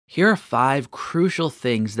Here are 5 crucial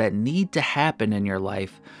things that need to happen in your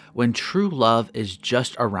life when true love is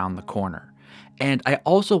just around the corner. And I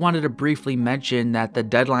also wanted to briefly mention that the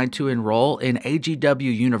deadline to enroll in AGW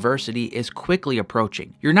University is quickly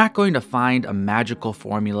approaching. You're not going to find a magical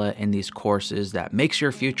formula in these courses that makes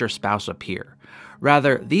your future spouse appear.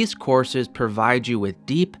 Rather, these courses provide you with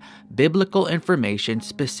deep, biblical information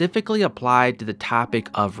specifically applied to the topic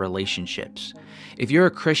of relationships. If you're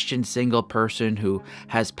a Christian single person who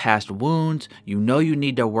has past wounds you know you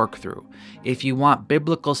need to work through, if you want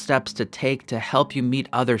biblical steps to take to help you meet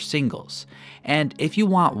other singles, and if you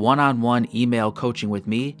want one-on-one email coaching with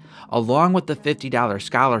me, along with the $50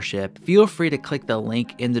 scholarship, feel free to click the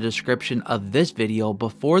link in the description of this video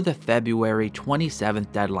before the February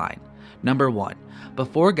 27th deadline. Number 1.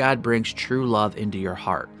 Before God brings true love into your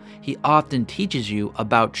heart, He often teaches you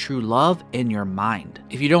about true love in your mind.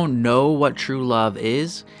 If you don't know what true love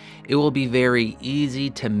is, it will be very easy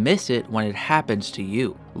to miss it when it happens to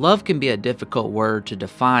you. Love can be a difficult word to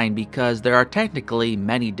define because there are technically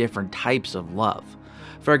many different types of love.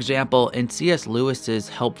 For example, in C.S. Lewis's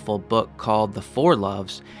helpful book called The Four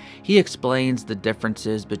Loves, he explains the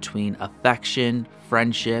differences between affection,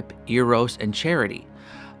 friendship, eros, and charity.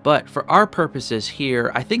 But for our purposes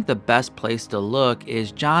here, I think the best place to look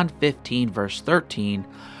is John 15 verse 13,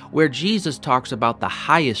 where Jesus talks about the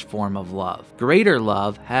highest form of love. Greater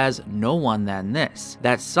love has no one than this,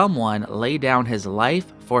 that someone lay down his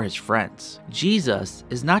life for his friends. Jesus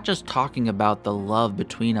is not just talking about the love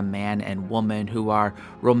between a man and woman who are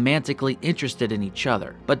romantically interested in each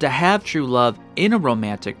other, but to have true love in a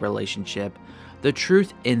romantic relationship, the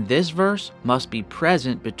truth in this verse must be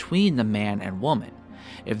present between the man and woman.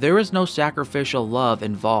 If there is no sacrificial love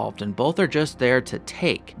involved and both are just there to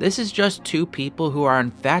take, this is just two people who are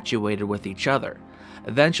infatuated with each other.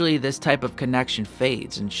 Eventually, this type of connection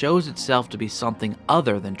fades and shows itself to be something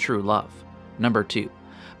other than true love. Number 2.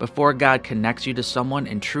 Before God connects you to someone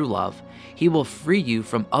in true love, He will free you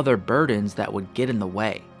from other burdens that would get in the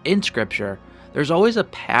way. In Scripture, there's always a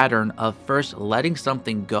pattern of first letting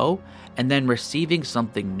something go and then receiving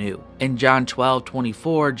something new. In John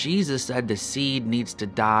 12:24, Jesus said the seed needs to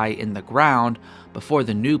die in the ground before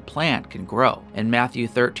the new plant can grow. In Matthew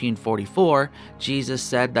 13:44, Jesus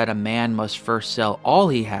said that a man must first sell all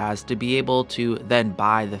he has to be able to then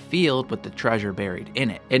buy the field with the treasure buried in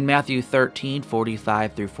it. In Matthew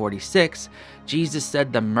 13:45-46, Jesus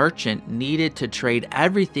said the merchant needed to trade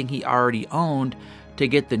everything he already owned to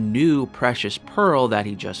get the new precious pearl that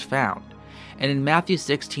he just found. And in Matthew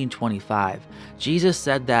 16:25, Jesus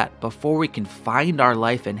said that before we can find our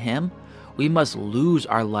life in Him, we must lose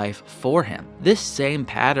our life for Him. This same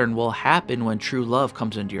pattern will happen when true love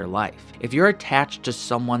comes into your life. If you're attached to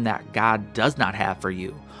someone that God does not have for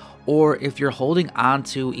you, or if you're holding on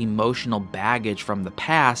to emotional baggage from the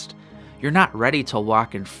past, you're not ready to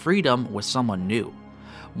walk in freedom with someone new.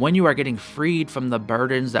 When you are getting freed from the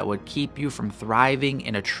burdens that would keep you from thriving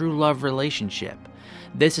in a true love relationship,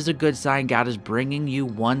 this is a good sign God is bringing you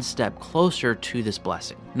one step closer to this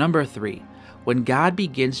blessing. Number 3, when God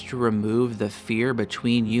begins to remove the fear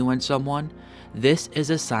between you and someone, this is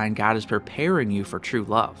a sign God is preparing you for true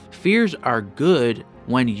love. Fears are good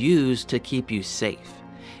when used to keep you safe.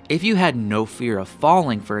 If you had no fear of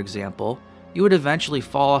falling, for example, you would eventually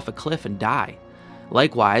fall off a cliff and die.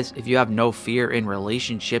 Likewise, if you have no fear in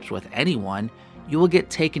relationships with anyone, you will get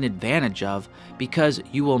taken advantage of because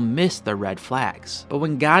you will miss the red flags. But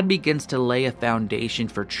when God begins to lay a foundation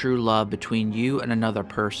for true love between you and another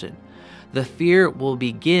person, the fear will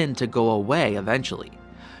begin to go away eventually.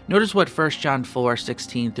 Notice what 1 John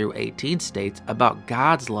 4:16-18 states about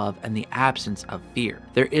God's love and the absence of fear.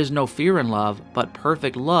 There is no fear in love, but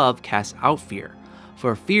perfect love casts out fear.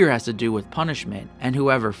 For fear has to do with punishment, and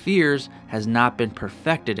whoever fears has not been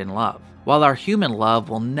perfected in love. While our human love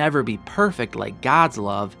will never be perfect like God's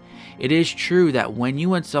love, it is true that when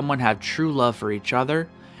you and someone have true love for each other,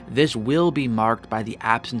 this will be marked by the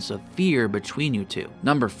absence of fear between you two.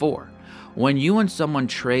 Number 4, when you and someone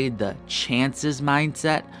trade the chances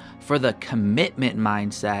mindset for the commitment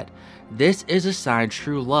mindset, this is a sign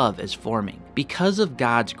true love is forming. Because of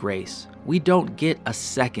God's grace, we don't get a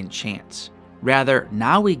second chance. Rather,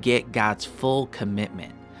 now we get God's full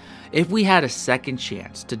commitment. If we had a second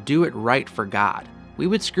chance to do it right for God, we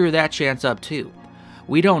would screw that chance up too.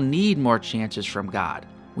 We don't need more chances from God.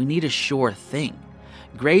 We need a sure thing.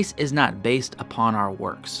 Grace is not based upon our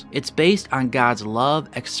works. It's based on God's love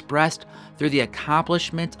expressed through the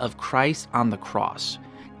accomplishment of Christ on the cross.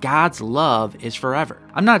 God's love is forever.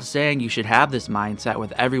 I'm not saying you should have this mindset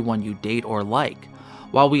with everyone you date or like.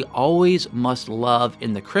 While we always must love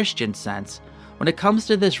in the Christian sense, When it comes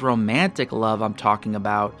to this romantic love I'm talking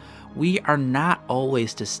about, we are not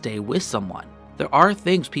always to stay with someone. There are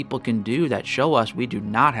things people can do that show us we do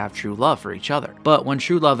not have true love for each other. But when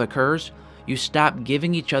true love occurs, you stop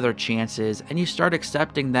giving each other chances and you start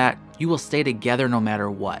accepting that you will stay together no matter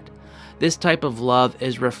what. This type of love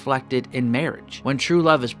is reflected in marriage. When true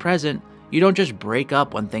love is present, you don't just break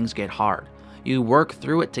up when things get hard. You work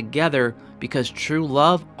through it together because true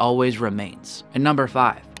love always remains. And number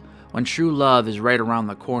 5, when true love is right around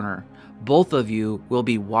the corner, both of you will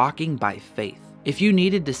be walking by faith. If you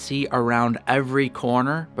needed to see around every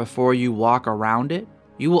corner before you walk around it,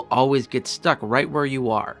 you will always get stuck right where you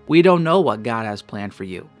are. We don't know what God has planned for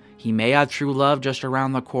you. He may have true love just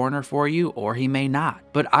around the corner for you, or he may not.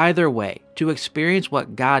 But either way, to experience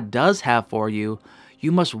what God does have for you,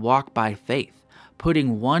 you must walk by faith,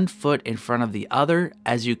 putting one foot in front of the other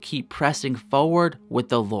as you keep pressing forward with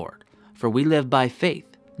the Lord. For we live by faith,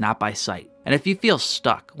 not by sight. And if you feel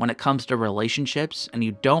stuck when it comes to relationships and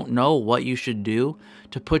you don't know what you should do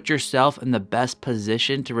to put yourself in the best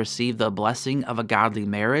position to receive the blessing of a godly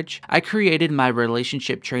marriage, I created my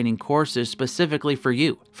relationship training courses specifically for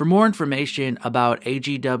you. For more information about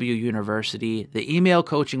AGW University, the email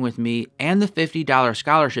coaching with me, and the $50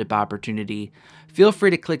 scholarship opportunity, feel free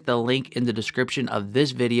to click the link in the description of this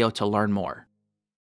video to learn more.